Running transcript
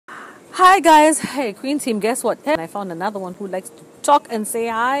Hi guys, hey Queen Team, guess what? I found another one who likes to talk and say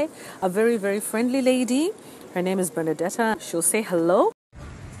hi. A very, very friendly lady. Her name is Bernadetta. She'll say hello.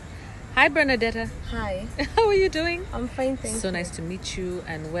 Hi Bernadetta. Hi. How are you doing? I'm fine, thank you. So nice to meet you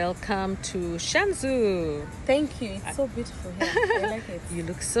and welcome to Shanzu. Thank you. It's so beautiful here. I like it. You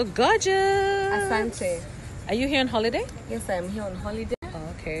look so gorgeous. Asante. Are you here on holiday? Yes, I'm here on holiday.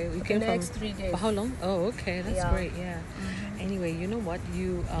 Oh, okay. We For came the from next 3 days. For how long? Oh, okay. That's Yeah. great. Yeah. Anyway, you know what?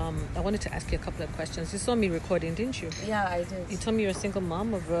 I wanted to ask you a couple of questions. You saw me recording, didn't you? Yeah, I did. You told me you're a single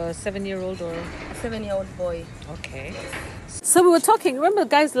mom of a 7-year-old or... A 7-year-old boy. Okay. So we were talking, remember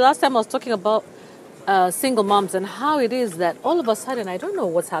guys, the last time I was talking about single moms and how it is that all of a sudden, I don't know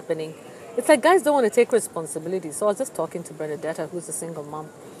what's happening. It's like guys don't want to take responsibility. So I was just talking to Bernadetta, who's a single mom.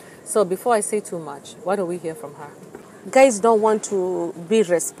 So before I say too much, why don't we hear from her? Guys don't want to be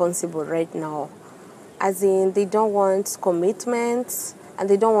responsible right now. As in, they don't want commitment and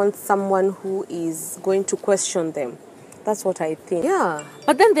they don't want someone who is going to question them. That's what I think. Yeah.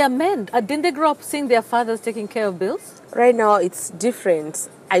 But then they're men. Didn't they grow up seeing their fathers taking care of bills? Right now, it's different.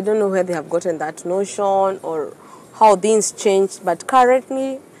 I don't know where they have gotten that notion or how things changed, but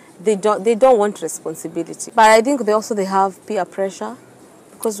currently, they don't want responsibility. But I think they have peer pressure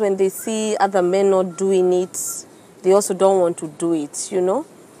because when they see other men not doing it, they also don't want to do it, you know?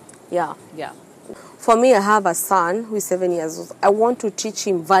 Yeah. Yeah. For me, I have a son who is 7 years old. I want to teach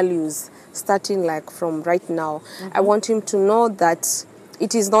him values starting like from right now. I want him to know that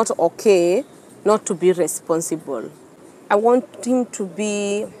it is not okay not to be responsible. I want him to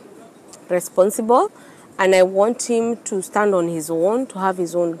be responsible and I want him to stand on his own, to have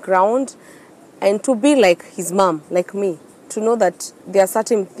his own ground and to be like his mom, like me. To know that there are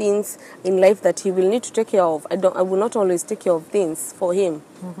certain things in life that he will need to take care of. I will not always take care of things for him.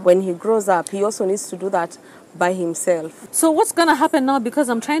 When he grows up, he also needs to do that by himself. So what's going to happen now? Because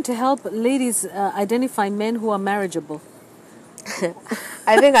I'm trying to help ladies identify men who are marriageable.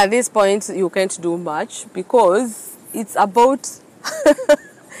 I think at this point you can't do much because it's about...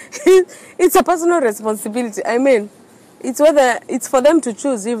 it's a personal responsibility. I mean, it's for them to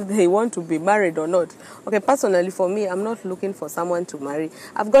choose if they want to be married or not. Okay, personally for me, I'm not looking for someone to marry.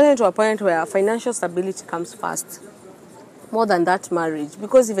 I've gotten to a point where financial stability comes first, more than that marriage.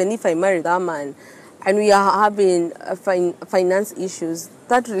 Because even if I marry that man and we are having finance issues,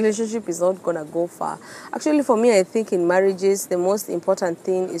 that relationship is not going to go far. Actually, for me, I think in marriages, the most important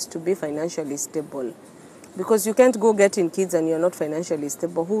thing is to be financially stable. Because you can't go getting kids and you're not financially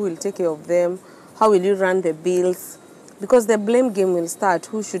stable. Who will take care of them? How will you run the bills? Because the blame game will start.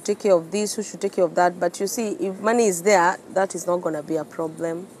 Who should take care of this? Who should take care of that? But you see, if money is there, that is not going to be a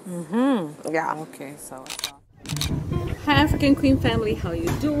problem. Yeah. Okay, so. Hi, African Queen family. How are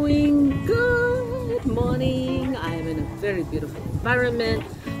you doing? Good morning. I am in a very beautiful environment.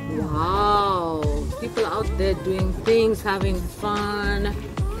 Wow. People out there doing things, having fun.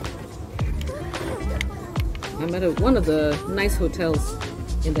 I'm at one of the nice hotels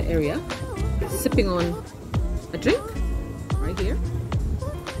in the area, sipping on a drink. Right here,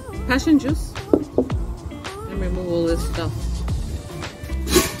 passion juice. Let me remove all this stuff.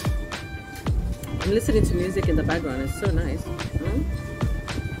 I'm listening to music in the background. It's so nice.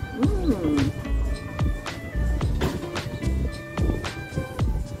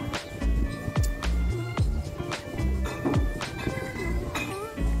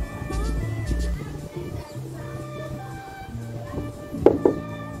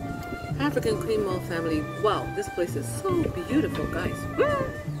 African Queen Mall family. Wow, this place is so beautiful, guys.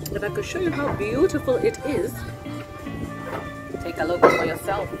 If I could show you how beautiful it is, take a look for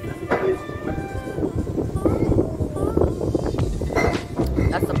yourself.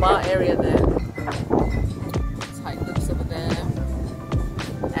 That's the bar area there. It's high cliffs over there.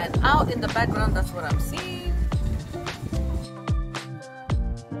 And out in the background, that's what I'm seeing.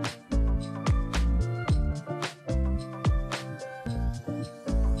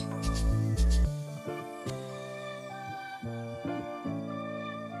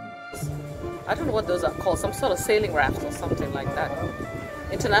 I don't know what those are called, some sort of sailing raft or something like that.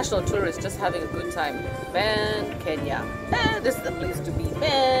 International tourists just having a good time. Man, Kenya. Man, this is the place to be.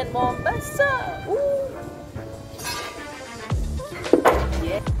 Man, Mombasa. Ooh.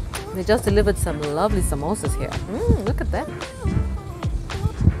 Yeah. They just delivered some lovely samosas here. Look at that.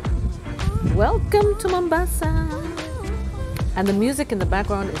 Welcome to Mombasa. And the music in the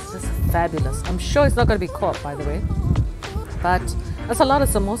background is just fabulous. I'm sure it's not going to be caught, by the way. But that's a lot of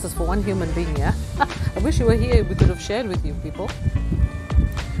samosas for one human being, yeah? I wish you were here. We could have shared with you, people.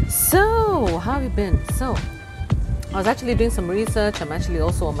 So, how have you been? So, I was actually doing some research. I'm actually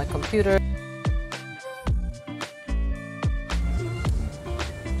also on my computer.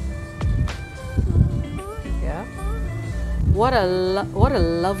 what a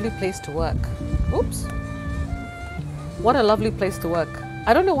lovely place to work. Oops. What a lovely place to work.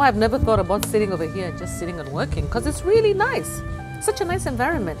 I don't know why I've never thought about sitting over here and just sitting and working, because it's really nice. Such a nice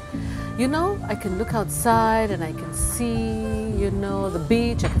environment. You know, I can look outside and I can see, you know, the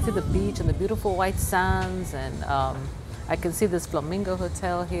beach. I can see the beach and the beautiful white sands, and I can see this Flamingo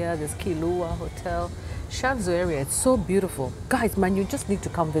Hotel here, this Kilua Hotel. Shanzu area, it's so beautiful. Guys, man, you just need to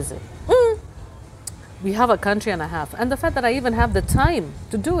come visit. We have a country and a half. And the fact that I even have the time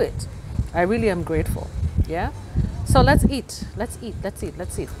to do it, I really am grateful. Yeah? So let's eat. Let's eat. Let's eat.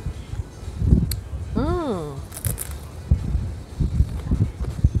 Let's eat.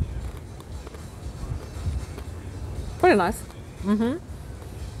 Pretty nice.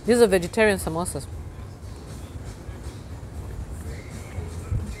 These are vegetarian samosas.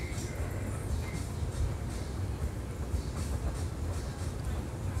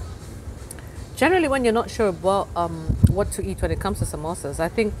 Generally, when you're not sure about what to eat when it comes to samosas, I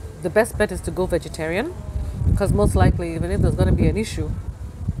think the best bet is to go vegetarian, because most likely, even if there's going to be an issue,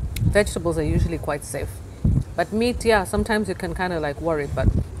 vegetables are usually quite safe. But meat, yeah, sometimes you can kind of like worry, but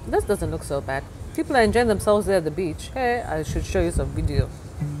this doesn't look so bad. People are enjoying themselves there at the beach. Hey, I should show you some video.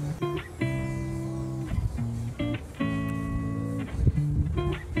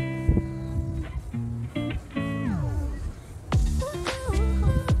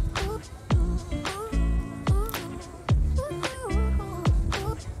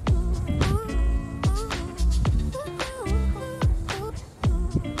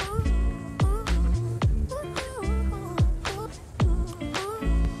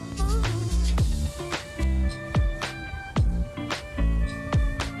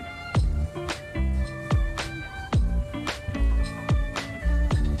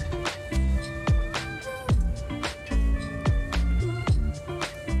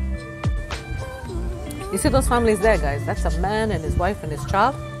 You see those families there, guys? That's a man and his wife and his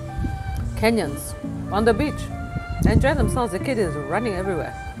child. Kenyans on the beach. They enjoy themselves. The kid is running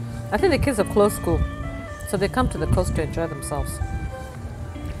everywhere. I think the kids have closed school, so they come to the coast to enjoy themselves.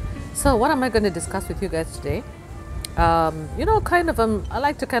 So what am I going to discuss with you guys today? You know, I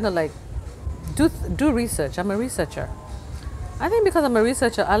like to kind of like do research. I'm a researcher. I think because I'm a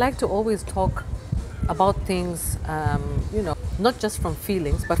researcher, I like to always talk about things, you know, not just from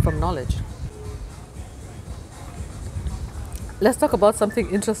feelings, but from knowledge. Let's talk about something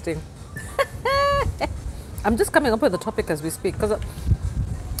interesting. I'm just coming up with a topic as we speak, because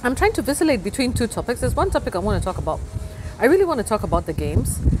I'm trying to vacillate between two topics. There's one topic I want to talk about. I really want to talk about the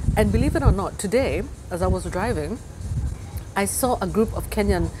games. And believe it or not, today, as I was driving, I saw a group of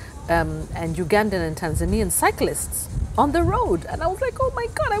Kenyan and Ugandan and Tanzanian cyclists on the road. And I was like, oh my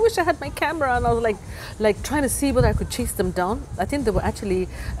God, I wish I had my camera. And I was like trying to see whether I could chase them down. I think they were actually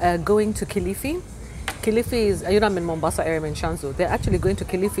going to Kilifi. Kilifi is, you know, I'm in Mombasa area, I'm in Shanzu. They're actually going to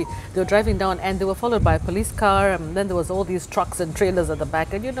Kilifi. They were driving down and they were followed by a police car, and then there was all these trucks and trailers at the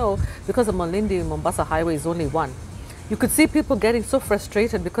back. And you know, because the Malindi Mombasa highway is only one, you could see people getting so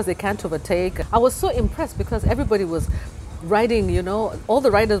frustrated because they can't overtake. I was so impressed because everybody was riding, you know, all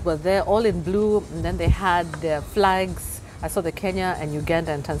the riders were there, all in blue, and then they had their flags. I saw the Kenya and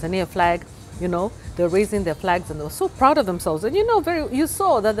Uganda and Tanzania flag. You know, they were raising their flags and they were so proud of themselves. And you know, you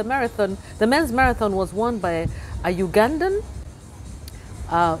saw that the men's marathon was won by a Ugandan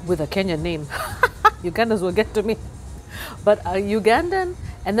with a Kenyan name. Ugandans will get to me. But a Ugandan,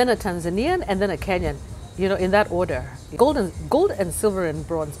 and then a Tanzanian, and then a Kenyan. You know, in that order. Gold and silver and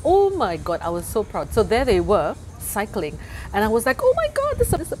bronze. Oh my God, I was so proud. So there they were, cycling. And I was like, oh my God,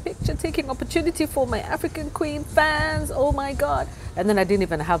 this is a picture taking opportunity for my African Queen fans. Oh my God. And then I didn't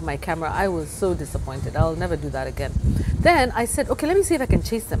even have my camera. I was so disappointed. I'll never do that again. Then I said, okay, let me see if I can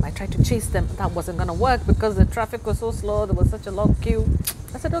chase them. I tried to chase them. That wasn't going to work because the traffic was so slow. There was such a long queue.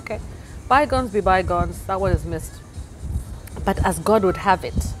 I said, okay, bygones be bygones. That one is missed. But as God would have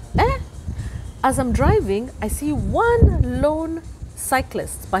it, as I'm driving, I see one lone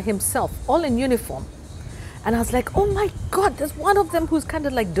cyclist by himself, all in uniform. And I was like, oh my God, there's one of them who's kind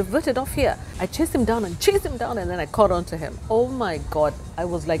of like diverted off here. I chased him down, and then I caught on to him. Oh my God, I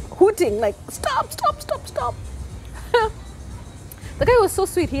was like hooting, like, stop, stop, stop, stop. The guy was so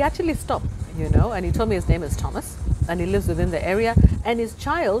sweet. He actually stopped, you know, and he told me his name is Thomas, and he lives within the area, and his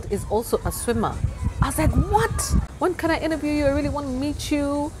child is also a swimmer. I was like, what? When can I interview you? I really want to meet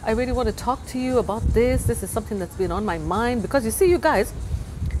you. I really want to talk to you about this. This is something that's been on my mind, because you see, you guys,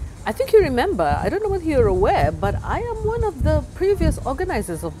 I think you remember, I don't know whether you're aware, but I am one of the previous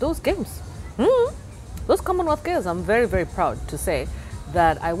organizers of those games. Those Commonwealth Games, I'm very, very proud to say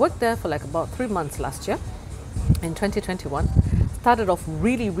that I worked there for like about 3 months last year in 2021. started off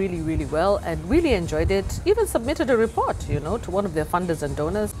really well and really enjoyed it. Even submitted a report, to one of their funders and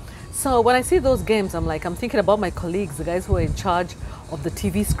donors. So when I see those games, I'm thinking about my colleagues, the guys who are in charge of the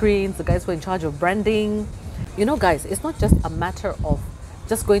TV screens, the guys who are in charge of branding. Guys, it's not just a matter of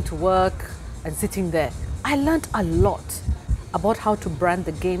just going to work and sitting there. I learned a lot about how to brand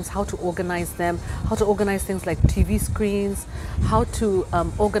the games, how to organize them, how to organize things like TV screens, how to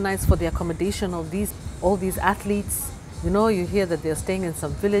organize for the accommodation of all these athletes. You hear that they're staying in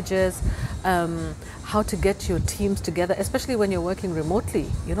some villages, how to get your teams together, especially when you're working remotely.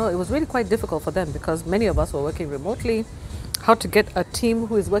 It was really quite difficult for them because many of us were working remotely. How to get a team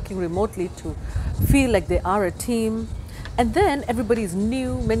who is working remotely to feel like they are a team. And then everybody's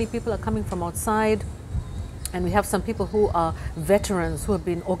new, many people are coming from outside. And we have some people who are veterans who have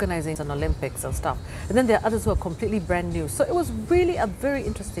been organizing an Olympics and stuff. And then there are others who are completely brand new. So it was really a very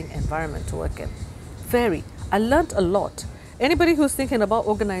interesting environment to work in. Very. I learned a lot. Anybody who's thinking about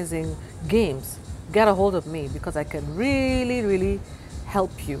organizing games, get a hold of me because I can really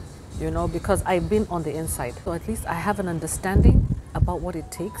help you, because I've been on the inside. So at least I have an understanding about what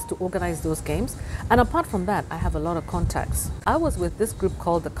it takes to organize those games. And apart from that, I have a lot of contacts. I was with this group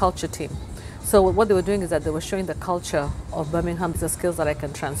called the Culture Team. So what they were doing is that they were showing the culture of Birmingham, the skills that I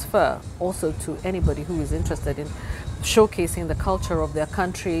can transfer also to anybody who is interested in showcasing the culture of their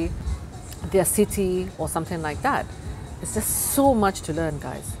country, their city, or something like that. It's just so much to learn,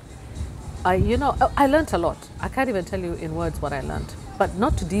 guys. I learned a lot. I can't even tell you in words what I learned, but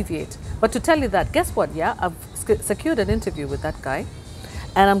not to deviate, but to tell you that, guess what? Yeah, I've secured an interview with that guy,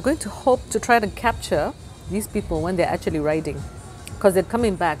 and I'm going to hope to try to capture these people when they're actually riding. Because they're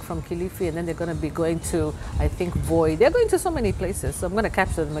coming back from Kilifi and then they're going to be going to, I think, Voi. They're going to so many places, so I'm going to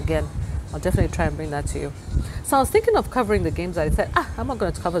capture them again. I'll definitely try and bring that to you. So I was thinking of covering the games. I said, I'm not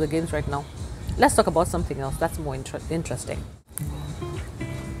going to cover the games right now. Let's talk about something else that's more interesting.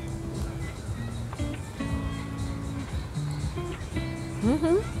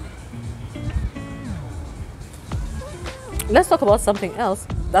 Let's talk about something else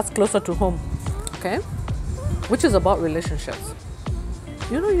that's closer to home, okay? Which is about relationships.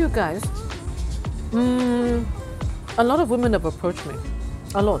 You guys, a lot of women have approached me.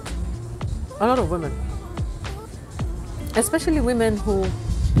 A lot of women. Especially women who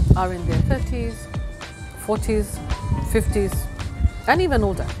are in their 30s, 40s, 50s, and even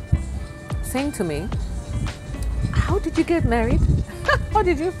older. Saying to me, how did you get married? How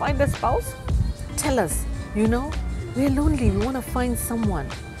did you find a spouse? Tell us, we're lonely, we want to find someone.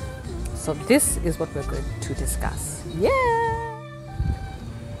 So this is what we're going to discuss. Yeah!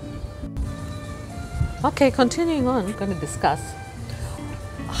 Okay, continuing on, I'm going to discuss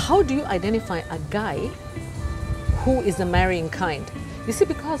how do you identify a guy who is the marrying kind? You see,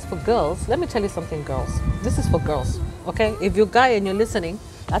 because for girls, let me tell you something, girls. This is for girls, okay? If you're a guy and you're listening,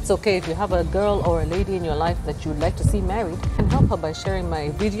 that's okay. If you have a girl or a lady in your life that you'd like to see married, you can help her by sharing my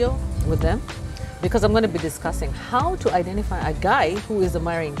video with them because I'm going to be discussing how to identify a guy who is the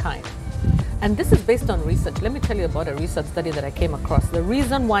marrying kind. And this is based on research. Let me tell you about a research study that I came across. The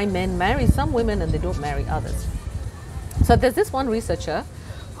reason why men marry some women and they don't marry others. So there's this one researcher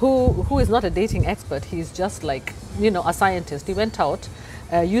who is not a dating expert. He's just like, a scientist. He went out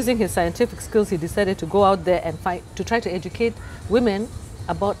using his scientific skills. He decided to go out there and to try to educate women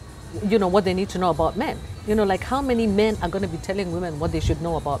about, what they need to know about men. Like how many men are going to be telling women what they should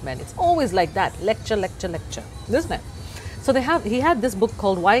know about men. It's always like that. Lecture, isn't it? So he had this book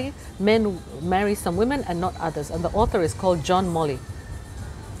called Why Men Marry Some Women and Not Others, and the author is called John Molly.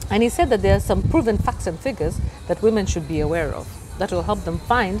 And he said that there are some proven facts and figures that women should be aware of that will help them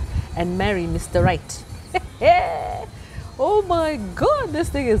find and marry Mr. Right. Oh my God, this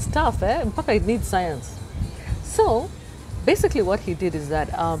thing is tough, eh? In fact, it needs science. So basically what he did is that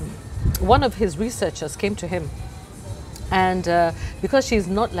one of his researchers came to him. And because she's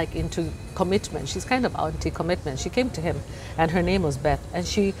not like into commitment, she's kind of anti-commitment, she came to him and her name was Beth. And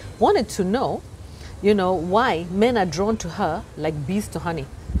she wanted to know, why men are drawn to her like bees to honey,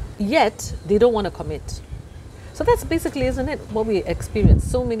 yet they don't want to commit. So that's basically, isn't it, what we experience?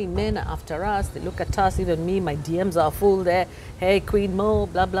 So many men are after us, they look at us, even me, my DMs are full there. Hey, Queen Mo,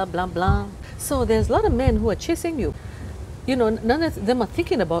 blah, blah, blah, blah. So there's a lot of men who are chasing you. None of them are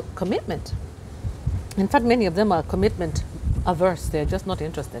thinking about commitment. In fact, many of them are commitment averse. They're just not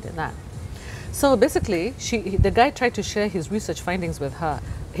interested in that. So basically, the guy tried to share his research findings with her.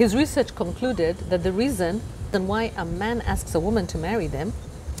 His research concluded that the reason why a man asks a woman to marry them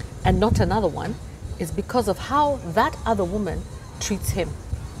and not another one is because of how that other woman treats him.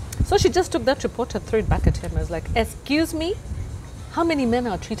 So she just took that report and threw it back at him. I was like, excuse me? How many men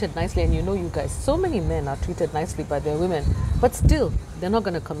are treated nicely? And you guys, so many men are treated nicely by their women, but still, they're not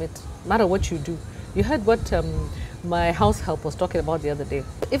going to commit, no matter what you do. You heard what my house help was talking about the other day.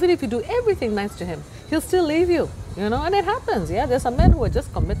 Even if you do everything nice to him, he'll still leave you, and it happens. Yeah, there's some men who are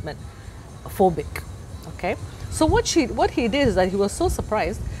just commitment phobic. Okay, so what he did is that he was so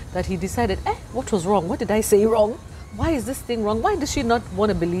surprised that he decided, what was wrong? What did I say wrong? Why is this thing wrong? Why does she not want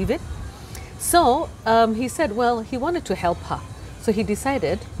to believe it? So he said, well, he wanted to help her. So he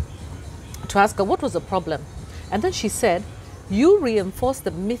decided to ask her what was the problem. And then she said, you reinforce the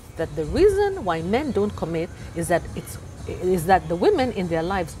myth that the reason why men don't commit is that the women in their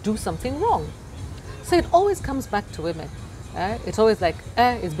lives do something wrong. So it always comes back to women. It's always like,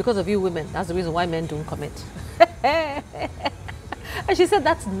 it's because of you women. That's the reason why men don't commit. And she said,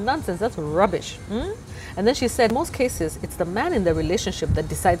 that's nonsense. That's rubbish. And then she said, in most cases, it's the man in the relationship that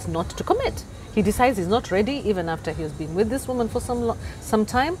decides not to commit. He decides he's not ready, even after he has been with this woman for some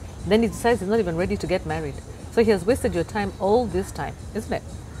time. Then he decides he's not even ready to get married. So he has wasted your time all this time, isn't it?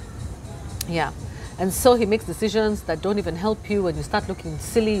 Yeah. And so he makes decisions that don't even help you, and you start looking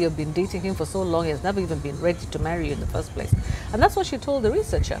silly. You've been dating him for so long, he has never even been ready to marry you in the first place. And that's what she told the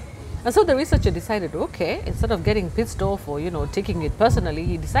researcher. And so the researcher decided, okay, instead of getting pissed off or, taking it personally,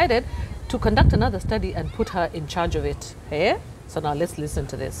 he decided to conduct another study and put her in charge of it. Yeah? So now let's listen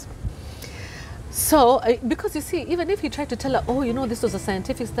to this. So, because you see, even if he tried to tell her, oh, this was a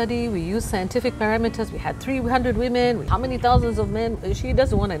scientific study, we used scientific parameters, we had 300 women, how many thousands of men, she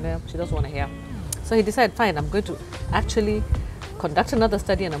doesn't want to know, she doesn't want to hear. So he decided, fine, I'm going to actually conduct another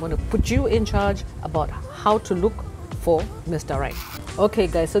study and I'm going to put you in charge about how to look for Mr. Right. Okay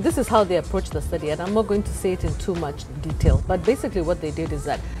guys, so this is how they approached the study, and I'm not going to say it in too much detail, but basically what they did is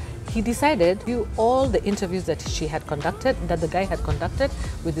that he decided to do all the interviews that the guy had conducted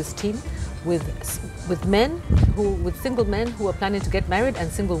with his team, with single men who are planning to get married and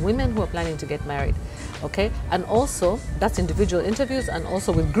single women who are planning to get married. Okay, and also that's individual interviews and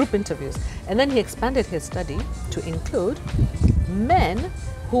also with group interviews. And then he expanded his study to include men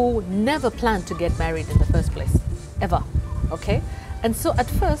who never planned to get married in the first place, ever. Okay, and so at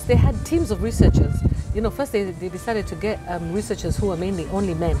first they had teams of researchers. First they decided to get researchers who are mainly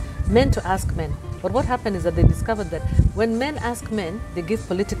only men to ask men. But what happened is that they discovered that when men ask men, they give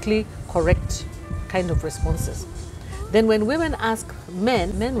politically correct kind of responses. Then when women ask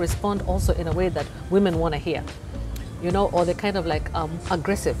men respond also in a way that women want to hear, or they're kind of like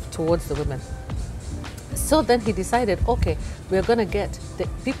aggressive towards the women. So then he decided, okay, we're going to get the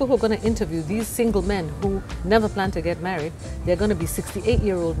people who are going to interview these single men who never plan to get married. They're going to be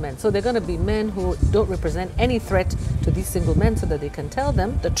 68-year-old men. So they're going to be men who don't represent any threat to these single men, so that they can tell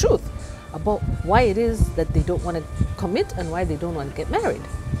them the truth about why it is that they don't want to commit and why they don't want to get married.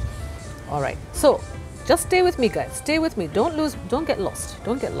 All right. So just stay with me, guys. Stay with me. Don't get lost.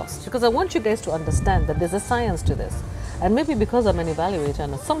 Don't get lost. Because I want you guys to understand that there's a science to this. And maybe because I'm an evaluator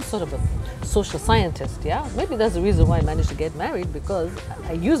and some sort of a social scientist, yeah, maybe that's the reason why I managed to get married, because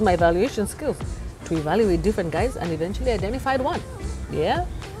I used my evaluation skills to evaluate different guys and eventually identified one. Yeah,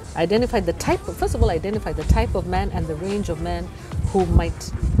 identified the type. First of all, identified the type of man and the range of men who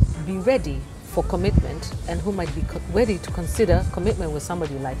might be ready for commitment and who might be ready to consider commitment with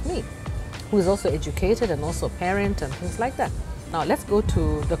somebody like me, who is also educated and also a parent and things like that. Now let's go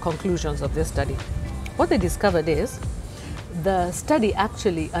to the conclusions of this study. What they discovered is, the study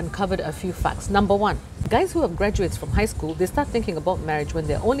actually uncovered a few facts. Number one, guys who have graduates from high school, they start thinking about marriage when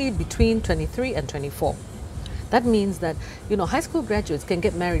they're only between 23 and 24. That means that, high school graduates can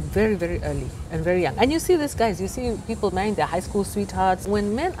get married very, very early and very young. And you see this, guys, you see people marrying their high school sweethearts.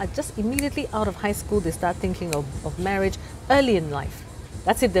 When men are just immediately out of high school, they start thinking of marriage early in life.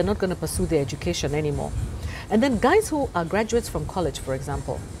 That's if they're not going to pursue their education anymore. And then guys who are graduates from college, for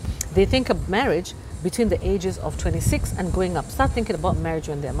example, they think of marriage between the ages of 26 and going up. Start thinking about marriage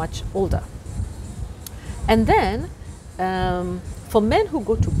when they're much older. And then for men who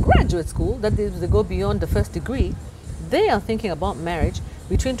go to graduate school, that is, they go beyond the first degree, they are thinking about marriage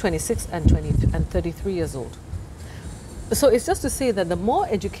between 26 and 33 years old. So it's just to say that the more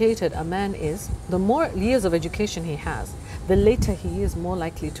educated a man is, the more years of education he has, the later he is more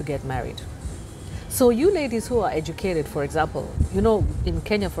likely to get married. So you ladies who are educated, for example, in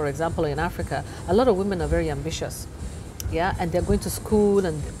Kenya, for example, in Africa, a lot of women are very ambitious. Yeah, and they're going to school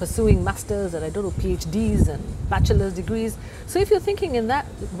and pursuing masters and PhDs and bachelor's degrees. So if you're thinking in that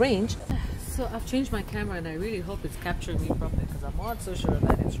range, so I've changed my camera and I really hope it's capturing me properly, because I'm not so sure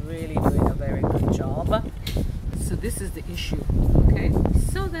that it's really doing a very good job. So this is the issue, okay?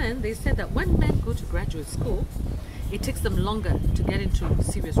 So then they said that when men go to graduate school, it takes them longer to get into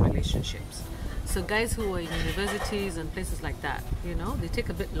serious relationships. So guys who are in universities and places like that, you know, they take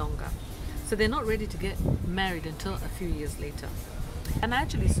a bit longer. So they're not ready to get married until a few years later. And I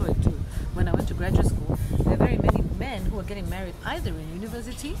actually saw it too. When I went to graduate school, there are very many men who are getting married either in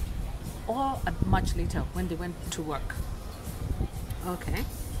university or much later when they went to work. Okay.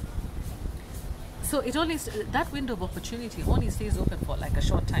 So it only, that window of opportunity only stays open for like a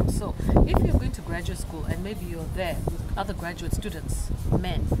short time. So if you're going to graduate school and maybe you're there with other graduate students,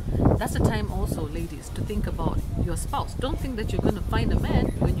 men, that's the time also, ladies, to think about your spouse. Don't think that you're going to find a man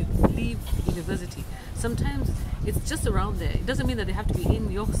when you leave university. Sometimes it's just around there. It doesn't mean that they have to be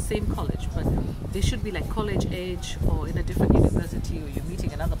in your same college, but they should be like college age or in a different university, or you're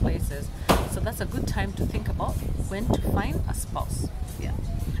meeting in other places. So that's a good time to think about when to find a spouse. Yeah.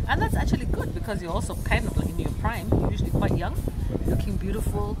 And that's actually good because you're also kind of like in your prime. You're usually quite young, looking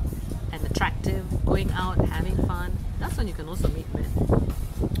beautiful and attractive, going out, having fun. That's when you can also meet men,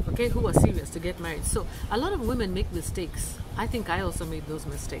 okay, who are serious to get married. So a lot of women make mistakes. I think I also made those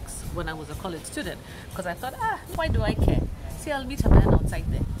mistakes when I was a college student, because I thought, why do I care? See, I'll meet a man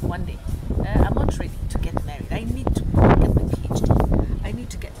outside there one day. I'm not ready to get married. I need to go get my PhD. I need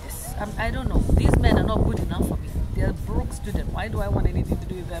to get this. I don't know. These men are not good enough for me. They're a broke student. Why do I want anything to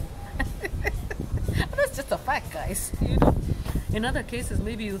do with them? That's just a fact, guys. You know. In other cases,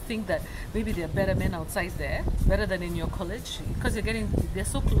 maybe you think that maybe there are better men outside there, better than in your college, because they're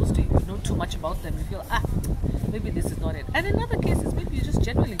so close to you, you know too much about them. You feel, maybe this is not it. And in other cases, maybe you just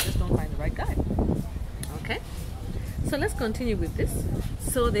genuinely just don't find the right guy. Okay? So let's continue with this.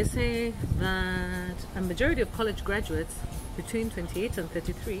 So they say that a majority of college graduates between 28 and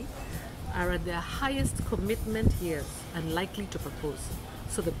 33 are at their highest commitment years and likely to propose.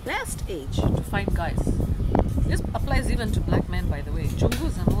 So the best age to find guys. This applies even to black men, by the way.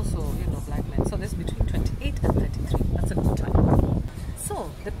 Jungus and also, black men. So this between 28 and 33. That's a good time.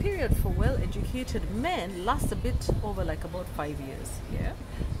 So the period for well-educated men lasts a bit over like about 5 years. Yeah.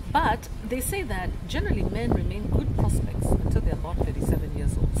 But they say that generally men remain good prospects until they're about 37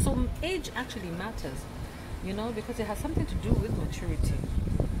 years old. So age actually matters, because it has something to do with maturity.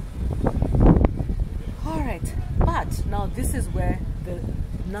 All right, but now this is where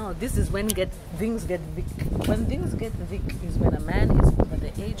when things get thick. When things get thick is when a man is over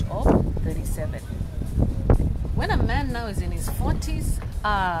the age of 37. When a man now is in his 40s,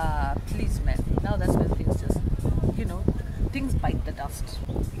 please, man, now that's when things just, things bite the dust.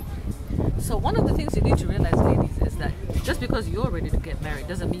 So one of the things you need to realize, ladies, is that just because you're ready to get married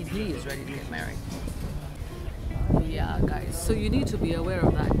doesn't mean he is ready to get married. Yeah, guys. So you need to be aware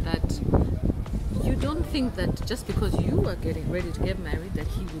of that you don't think that just because you are getting ready to get married that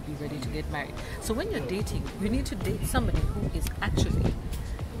he will be ready to get married. So when you're dating, you need to date somebody who is actually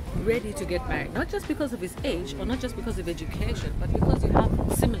ready to get married, not just because of his age or not just because of education, but because you have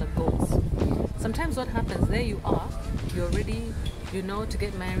similar goals. Sometimes what happens, there you are, you're ready, to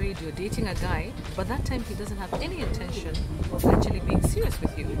get married, you're dating a guy, but that time he doesn't have any intention of actually being serious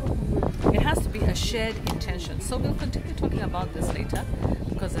with you. It has to be a shared intention. So we'll continue talking about this later,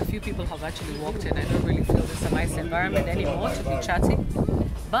 because a few people have actually walked in. I don't really feel this a nice environment anymore to be chatting.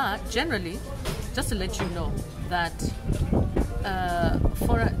 But generally, just to let you know that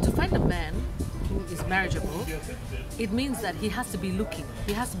to find a man who is marriageable, it means that he has to be looking.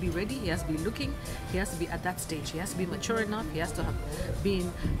 He has to be ready. He has to be looking. He has to be at that stage. He has to be mature enough. He has to have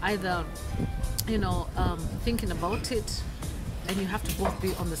been either, thinking about it, and you have to both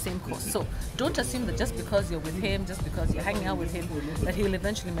be on the same course. So don't assume that just because you're with him, just because you're hanging out with him, that he'll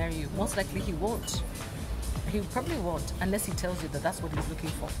eventually marry you. Most likely he won't. He probably won't, unless he tells you that that's what he's looking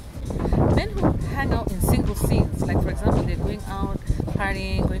for. Men who hang out in single scenes, like for example, they're going out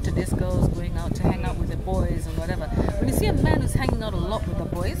partying, going to discos, going out to hang out with the boys and whatever. When you see a man who's hanging out a lot with the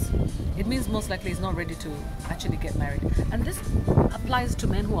boys, it means most likely he's not ready to actually get married. And this applies to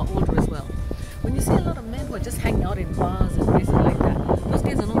men who are older as well. When you see a lot of men who are just hanging out in bars and places like that, those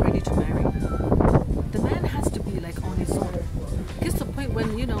guys are not ready to marry. The man has to be like on his own. It gets to the point when,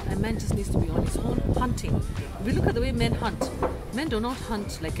 a man just needs to be on his own hunting. If you look at the way men hunt, men do not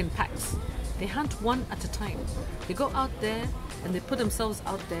hunt like in packs. They hunt one at a time. They go out there and they put themselves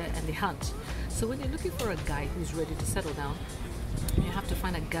out there and they hunt. So when you're looking for a guy who's ready to settle down, you have to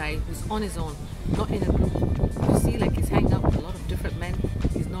find a guy who's on his own, not in a group. You see, like he's hanging out with a lot of different men,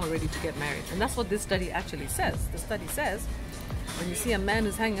 he's not ready to get married. And that's what this study actually says. The study says, when you see a man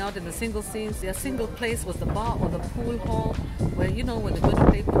who's hanging out in the single scenes, their single place was the bar or the pool hall, where, when they're going to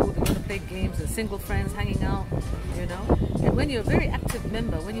play pool, they're going to play games, and single friends hanging out, And when you're a very active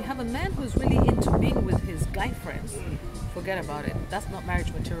member, when you have a man who's really into being with his guy friends, forget about it. That's not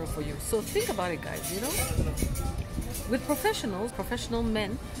marriage material for you. So think about it, guys, With professional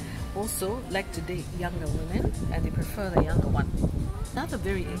men, also like to date younger women and they prefer the younger one. Another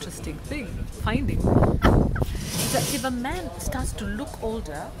very interesting finding, is that if a man starts to look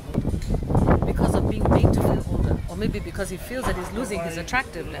older because of being made to feel older, or maybe because he feels that he's losing his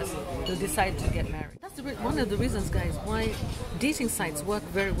attractiveness, he'll decide to get married. That's one of the reasons, guys, why dating sites work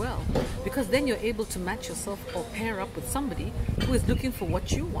very well, because then you're able to match yourself or pair up with somebody who is looking for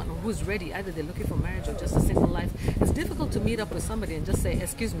what you want, or who's ready. Either they're looking for marriage or just a single life. It's difficult to meet up with somebody and just say,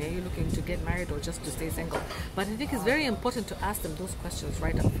 excuse me, are you looking to get married or just to stay single? But I think it's very important to ask them those questions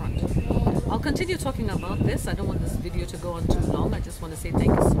right up front. I'll continue talking about this. I don't want this video to go on too long. I just want to say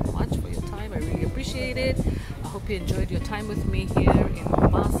thank you so much for your time. I really appreciate it. I hope you enjoyed your time with me here in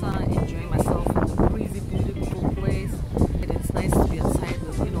Mombasa, enjoying myself in the breezy, beautiful place. It's nice to be outside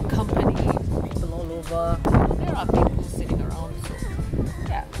with, company, people all over. There are people sitting around. So,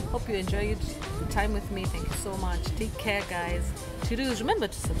 yeah, hope you enjoyed the time with me. Thank you so much. Take care, guys. To do, remember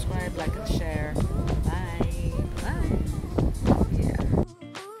to subscribe, like, and share. Bye. Bye.